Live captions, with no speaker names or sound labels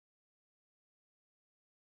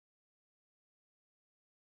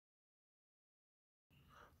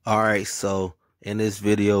Alright, so in this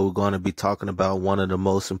video we're going to be talking about one of the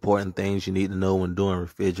most important things you need to know when doing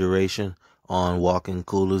refrigeration on walk-in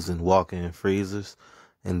coolers and walk-in freezers,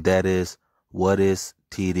 and that is, what is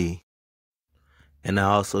TD? And I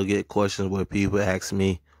also get questions where people ask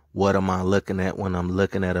me, what am I looking at when I'm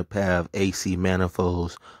looking at a pair of AC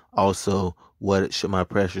manifolds? Also, what should my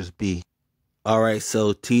pressures be? Alright,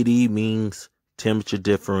 so TD means temperature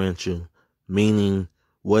differential, meaning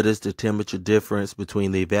what is the temperature difference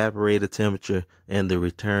between the evaporator temperature and the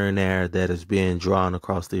return air that is being drawn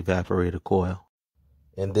across the evaporator coil?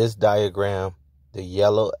 In this diagram, the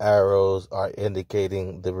yellow arrows are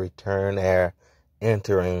indicating the return air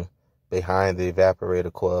entering behind the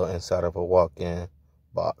evaporator coil inside of a walk-in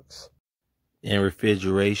box. In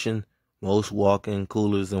refrigeration, most walk-in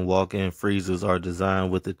coolers and walk-in freezers are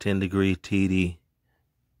designed with a 10-degree TD.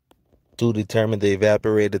 To determine the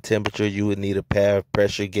evaporator temperature, you would need a pair of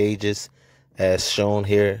pressure gauges as shown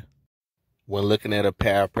here. When looking at a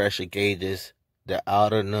pair of pressure gauges, the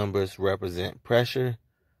outer numbers represent pressure,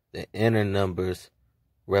 the inner numbers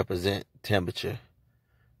represent temperature.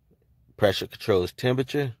 Pressure controls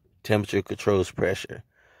temperature, temperature controls pressure.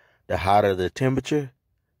 The hotter the temperature,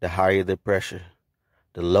 the higher the pressure.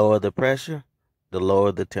 The lower the pressure, the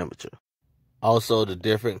lower the temperature. Also, the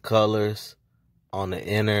different colors on the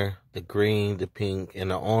inner, the green, the pink,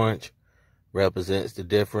 and the orange represents the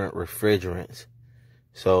different refrigerants.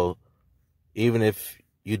 So even if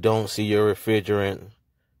you don't see your refrigerant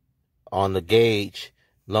on the gauge,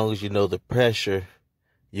 as long as you know the pressure,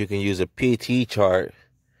 you can use a PT chart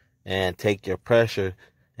and take your pressure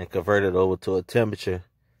and convert it over to a temperature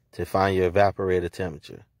to find your evaporator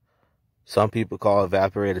temperature. Some people call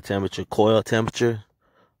evaporator temperature coil temperature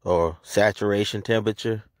or saturation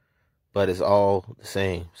temperature, but it's all the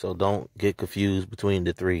same. So don't get confused between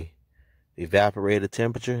the three. Evaporator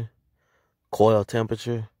temperature, coil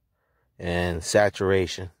temperature, and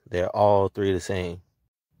saturation. They're all three the same.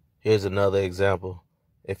 Here's another example.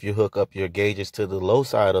 If you hook up your gauges to the low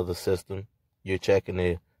side of the system, you're checking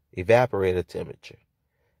the evaporator temperature.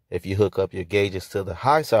 If you hook up your gauges to the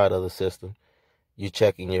high side of the system, you're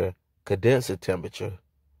checking your condenser temperature,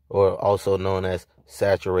 or also known as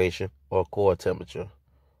saturation or core temperature.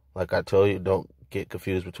 Like I told you, don't get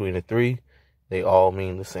confused between the three. They all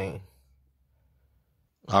mean the same.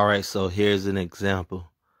 Alright, so here's an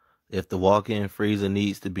example. If the walk-in freezer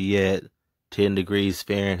needs to be at 10 degrees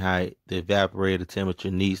Fahrenheit, the evaporator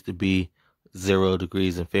temperature needs to be 0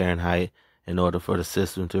 degrees in Fahrenheit in order for the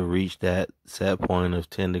system to reach that set point of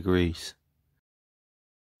 10 degrees.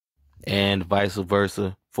 And vice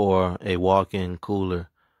versa for a walk-in cooler.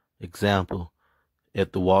 Example,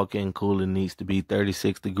 if the walk-in cooler needs to be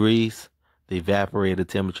 36 degrees, the evaporator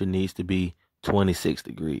temperature needs to be 26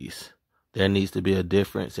 degrees. There needs to be a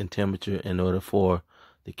difference in temperature in order for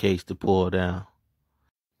the case to pull down.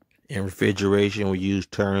 In refrigeration, we use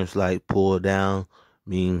terms like pull down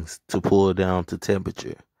means to pull down to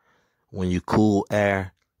temperature. When you cool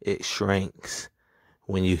air, it shrinks.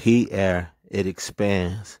 When you heat air, it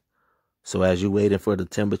expands. So as you're waiting for the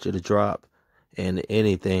temperature to drop, and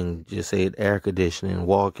anything, just say air conditioning,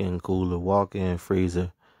 walk-in cooler, walk-in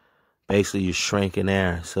freezer, basically you're shrinking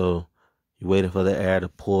air. So you're waiting for the air to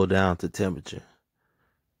pull down to temperature.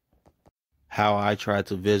 How I try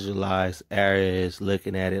to visualize air is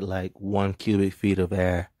looking at it like 1 cubic feet of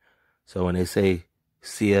air. So when they say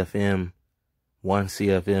CFM, 1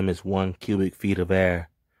 CFM is 1 cubic feet of air.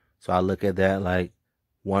 So I look at that like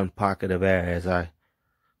one pocket of air. As I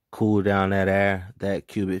cool down that air, that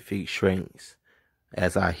cubic feet shrinks.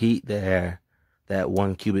 As I heat the air, that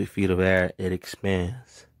 1 cubic feet of air, it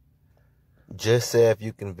expands. Just say if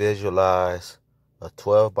you can visualize a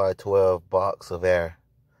 12 by 12 box of air.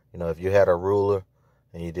 You know, if you had a ruler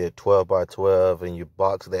and you did 12 by 12 and you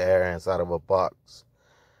box the air inside of a box,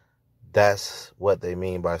 that's what they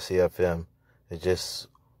mean by CFM. It's just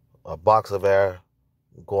a box of air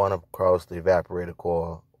going across the evaporator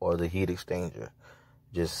coil or the heat exchanger.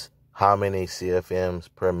 Just how many CFMs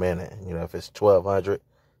per minute. You know, if it's 1200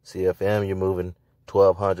 CFM, you're moving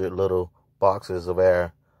 1200 little boxes of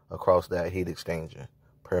air across that heat exchanger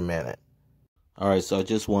per minute. Alright, so I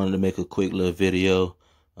just wanted to make a quick little video.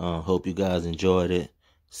 Hope you guys enjoyed it.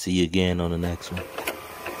 See you again on the next one.